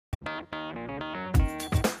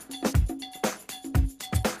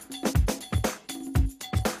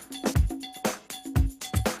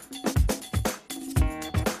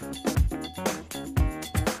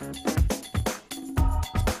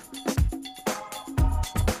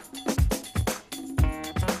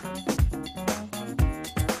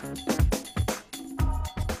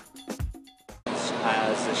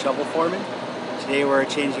shovel foreman. Today we're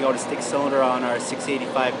changing out a stick cylinder on our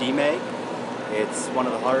 685 D-Mag. It's one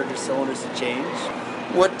of the harder cylinders to change.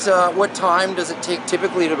 What time does it take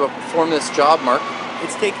typically to perform this job, Mark?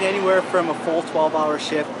 It's taken anywhere from a full 12-hour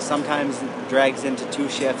shift. Sometimes it drags into 2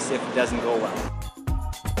 shifts if it doesn't go well.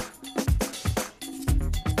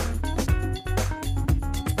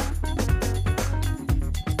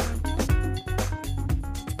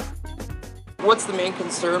 What's the main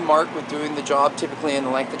concern, Mark, with doing the job typically in the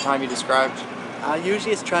length of time you described?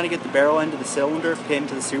 Usually it's trying to get the barrel end of the cylinder pinned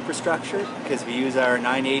to the superstructure, because we use our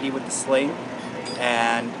 980 with the sling,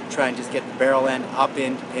 and try and just get the barrel end up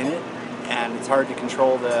in to pin it, and it's hard to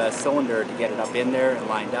control the cylinder to get it up in there and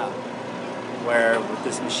lined up. Where with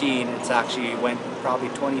this machine it's actually went probably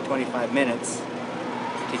 20-25 minutes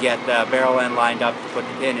to get the barrel end lined up to put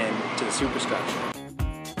the pin in to the superstructure.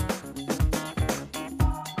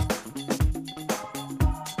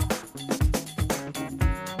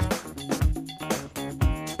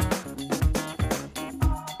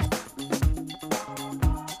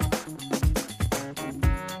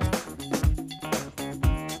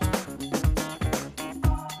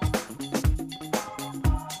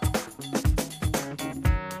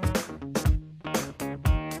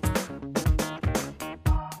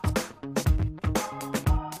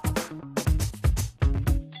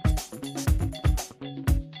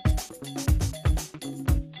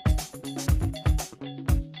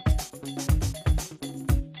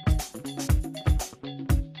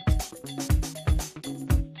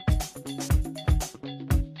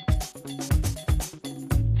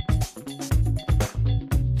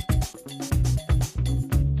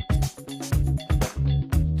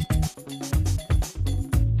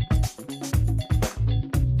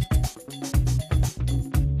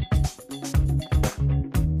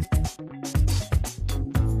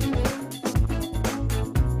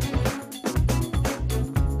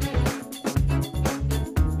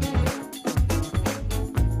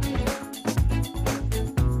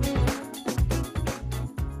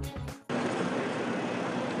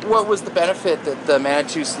 What was the benefit that the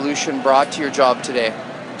Manitou solution brought to your job today?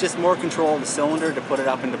 Just more control of the cylinder to put it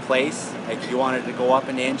up into place. Like if you wanted to go up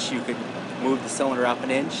an inch, you could move the cylinder up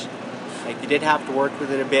an inch. Like you did have to work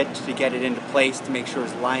with it a bit to get it into place to make sure it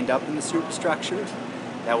was lined up in the superstructure.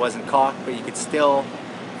 That wasn't cocked, but you could still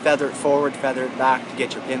feather it forward, feather it back to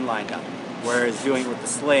get your pin lined up. Whereas doing it with the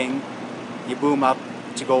sling, you boom up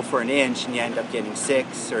to go for an inch and you end up getting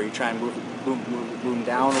 6, or you try and boom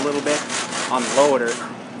down a little bit on the loader,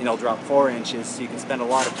 and it'll drop 4 inches, so you can spend a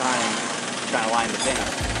lot of time trying to line the pin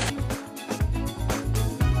up.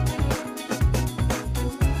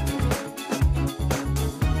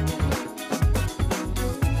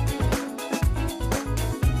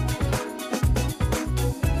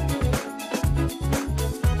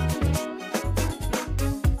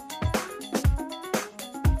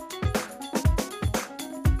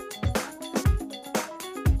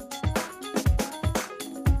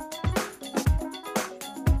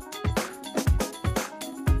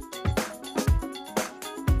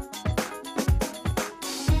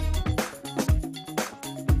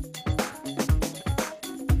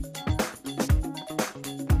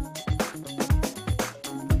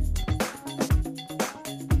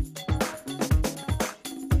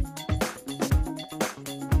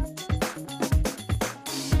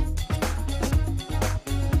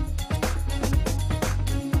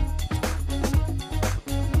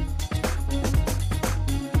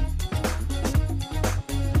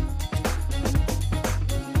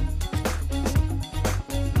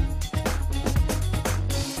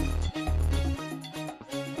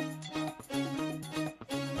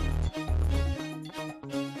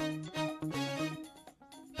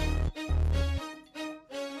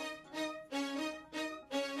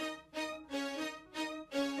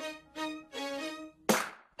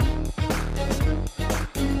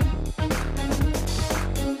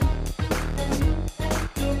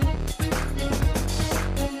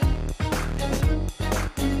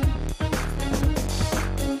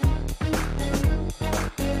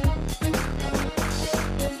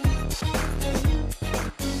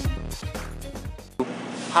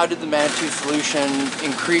 How did the Manitou solution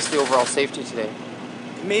increase the overall safety today?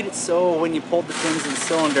 It made it so when you pulled the pins in the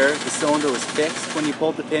cylinder was fixed when you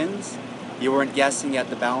pulled the pins. You weren't guessing at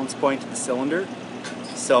the balance point of the cylinder.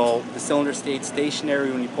 So the cylinder stayed stationary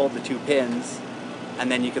when you pulled the 2 pins, and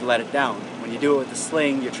then you could let it down. When you do it with the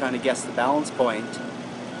sling, you're trying to guess the balance point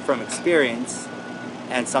from experience,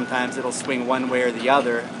 and sometimes it'll swing one way or the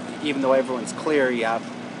other. Even though everyone's clear, you have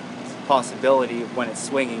the possibility of when it's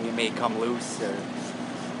swinging it may come loose, or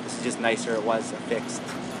this is just nicer it was fixed.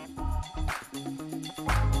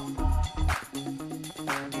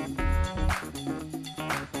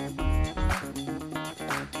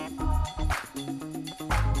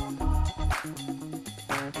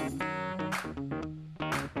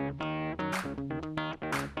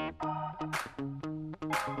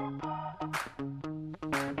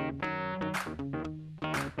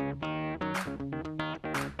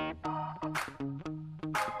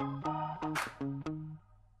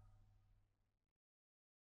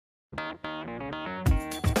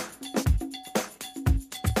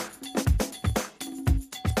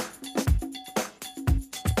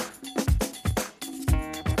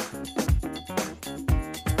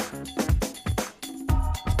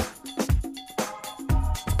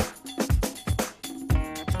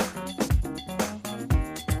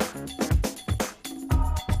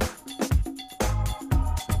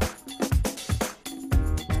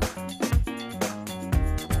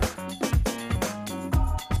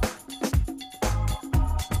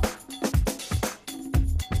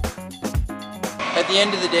 the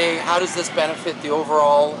end of the day, how does this benefit the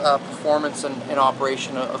overall performance and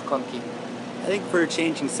operation of Clunky? I think for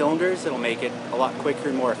changing cylinders, it'll make it a lot quicker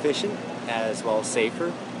and more efficient, as well as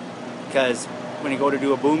safer. Because when you go to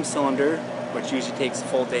do a boom cylinder, which usually takes a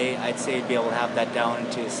full day, I'd say you'd be able to have that down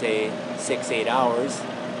into, say, 6-8 hours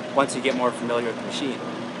once you get more familiar with the machine.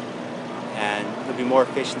 And there'll be more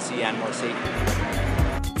efficiency and more safety.